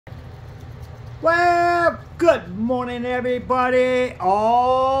Well, good morning, everybody.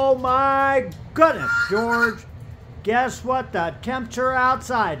 Oh my goodness, George. Guess what the temperature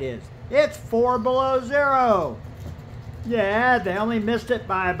outside is? It's 4 below zero. Yeah, they only missed it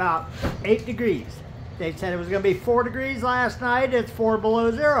by about 8 degrees. They said it was going to be 4 degrees last night. It's 4 below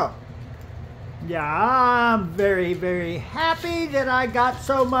zero. Yeah, I'm very, very happy that I got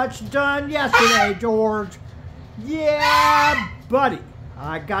so much done yesterday, George. Yeah, buddy.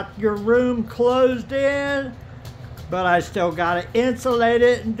 I got your room closed in, but I still got to insulate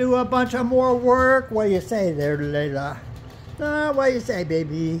it and do a bunch of more work. What do you say there, Layla? What do you say,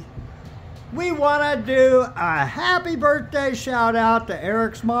 baby? We want to do a happy birthday shout out to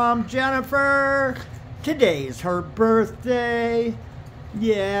Eric's mom, Jennifer. Today's her birthday.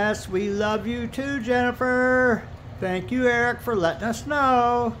 Yes, we love you too, Jennifer. Thank you, Eric, for letting us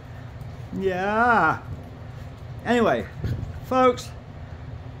know. Yeah. Anyway, folks,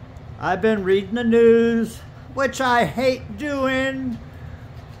 I've been reading the news, which I hate doing.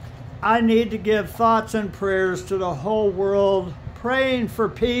 I need to give thoughts and prayers to the whole world, praying for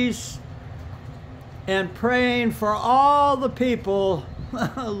peace and praying for all the people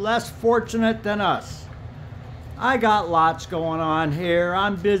less fortunate than us. I got lots going on here.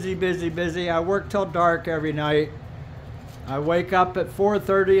 I'm busy, busy, busy. I work till dark every night. I wake up at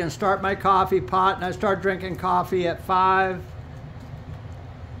 4:30 and start my coffee pot, and I start drinking coffee at 5.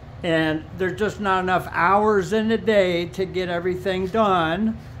 And there's just not enough hours in the day to get everything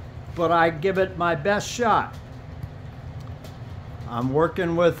done, but I give it my best shot. I'm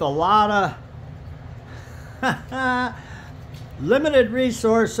working with a lot of limited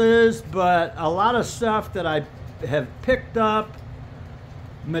resources, but a lot of stuff that I have picked up,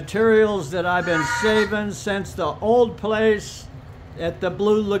 materials that I've been saving since the old place at the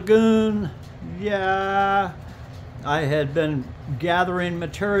Blue Lagoon. Yeah, I had been gathering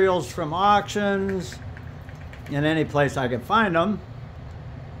materials from auctions in any place I could find them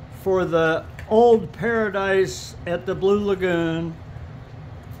for the old paradise at the Blue Lagoon,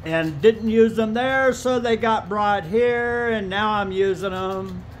 and didn't use them there, so they got brought here, and now I'm using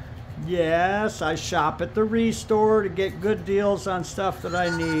them. Yes, I shop at the Restore to get good deals on stuff that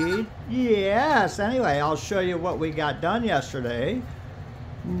I need. Yes, anyway, I'll show you what we got done yesterday.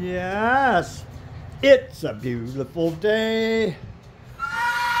 Yes, it's a beautiful day.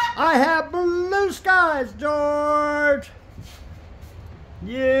 I have blue skies, George.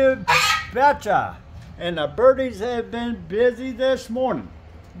 You betcha. And the birdies have been busy this morning.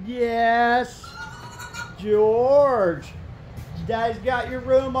 Yes, George. Dad's got your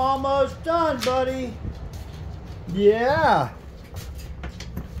room almost done, buddy. Yeah.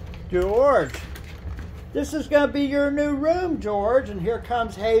 George, this is going to be your new room, George. And here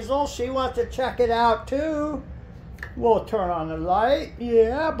comes Hazel. She wants to check it out, too. We'll turn on the light.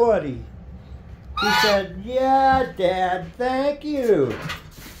 Yeah, buddy. He said, yeah, Dad, thank you.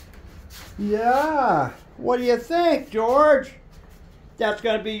 Yeah. What do you think, George? That's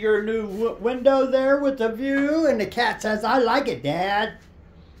going to be your new window there with the view. And the cat says, I like it, Dad.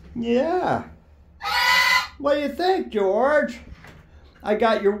 Yeah. What do you think, George? I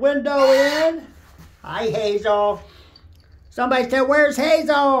got your window in. Hi, Hazel. Somebody said, where's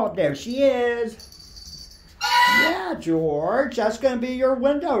Hazel? There she is. Yeah, George. That's going to be your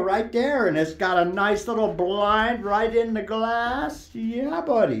window right there. And it's got a nice little blind right in the glass. Yeah,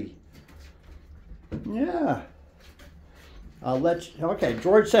 buddy. Yeah. I'll let you, okay,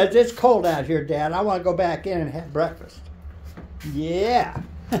 George says, it's cold out here, Dad. I want to go back in and have breakfast. Yeah.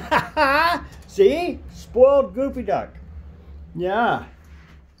 See? Spoiled goofy duck. Yeah.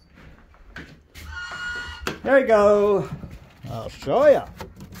 There you go. I'll show you.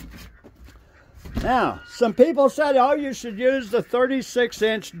 Now, some people said, oh, you should use the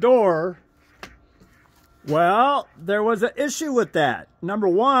 36-inch door. Well, there was an issue with that. Number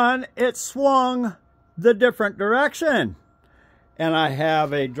one, it swung the different direction. And I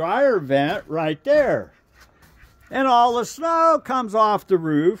have a dryer vent right there. And all the snow comes off the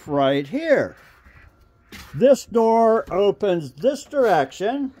roof right here. This door opens this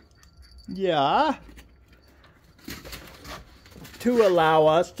direction. Yeah. To allow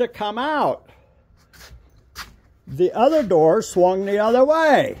us to come out. The other door swung the other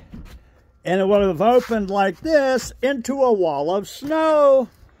way. And it would have opened like this into a wall of snow.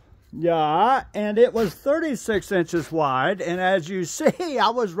 Yeah, and it was 36 inches wide, and as you see, I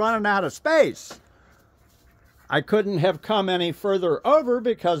was running out of space. I couldn't have come any further over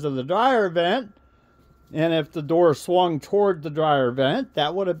because of the dryer vent, and if the door swung toward the dryer vent,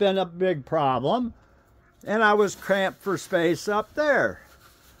 that would have been a big problem, and I was cramped for space up there.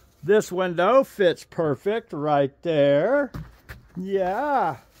 This window fits perfect right there.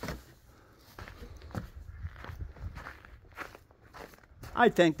 Yeah. I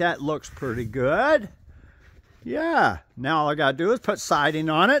think that looks pretty good. Yeah, now all I gotta do is put siding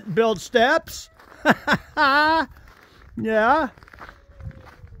on it, build steps. Yeah.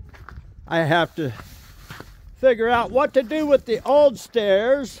 I have to figure out what to do with the old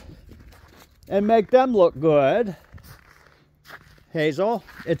stairs and make them look good. Hazel,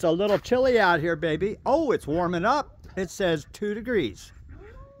 it's a little chilly out here, baby. Oh, it's warming up. It says 2 degrees.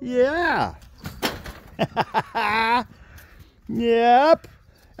 Yeah. Yep.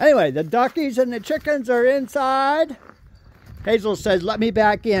 Anyway, the duckies and the chickens are inside. Hazel says, let me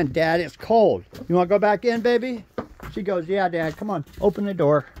back in, Dad. It's cold. You want to go back in, baby? She goes, yeah, Dad. Come on. Open the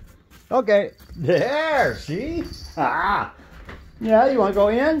door. Okay. There. See? Ah. Yeah, you want to go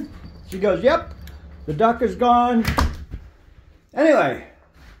in? She goes, yep. The duck is gone. Anyway,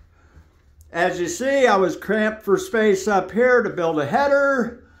 as you see, I was cramped for space up here to build a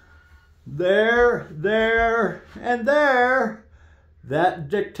header. There, and there. That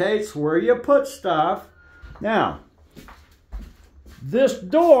dictates where you put stuff. Now, this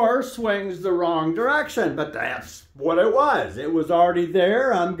door swings the wrong direction, but that's what it was. It was already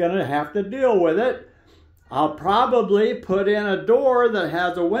there. I'm going to have to deal with it. I'll probably put in a door that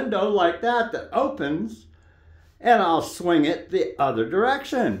has a window like that that opens, and I'll swing it the other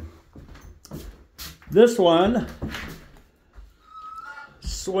direction. This one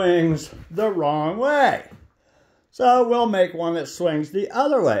swings the wrong way. So we'll make one that swings the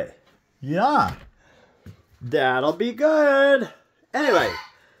other way. Yeah, that'll be good. Anyway,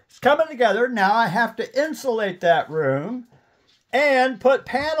 it's coming together. Now I have to insulate that room and put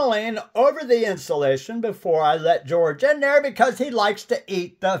paneling over the insulation before I let George in there because he likes to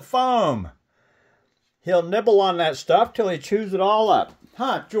eat the foam. He'll nibble on that stuff till he chews it all up.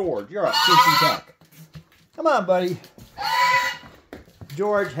 Huh, George, you're a goofy duck. Come on, buddy.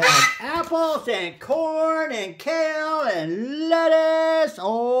 George has apples and corn and kale and lettuce.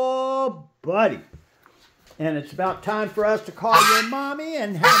 Oh, buddy. And it's about time for us to call your mommy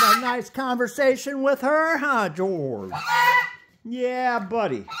and have a nice conversation with her, huh, George? Yeah,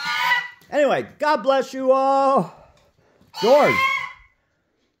 buddy. Anyway, God bless you all. George.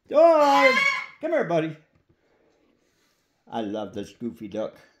 George. Come here, buddy. I love this goofy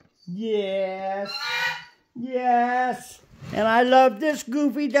duck. Yes. Yes. And I love this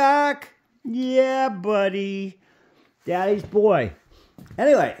goofy duck. Yeah, buddy. Daddy's boy.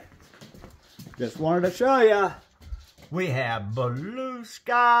 Anyway, just wanted to show you. We have blue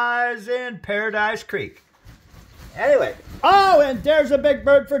skies in Paradise Creek. Anyway. Oh, and there's a big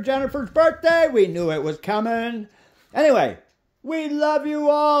bird for Jennifer's birthday. We knew it was coming. Anyway, we love you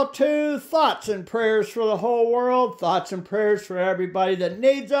all too. Thoughts and prayers for the whole world. Thoughts and prayers for everybody that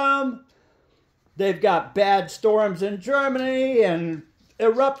needs them. They've got bad storms in Germany and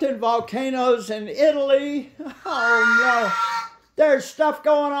erupting volcanoes in Italy. Oh, no. There's stuff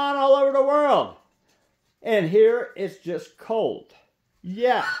going on all over the world. And here it's just cold.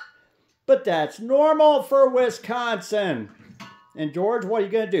 Yeah. But that's normal for Wisconsin. And George, what are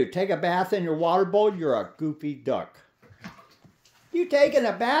you going to do? Take a bath in your water bowl? You're a goofy duck. You taking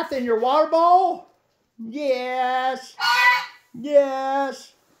a bath in your water bowl? Yes.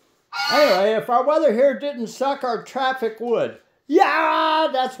 Yes. Anyway, if our weather here didn't suck, our traffic would. Yeah,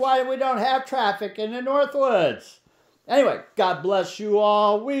 that's why we don't have traffic in the Northwoods. Anyway, God bless you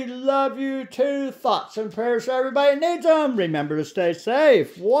all. We love you too. Thoughts and prayers for everybody needs them. Remember to stay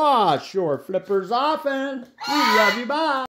safe. Wash your flippers often. We love you. Bye.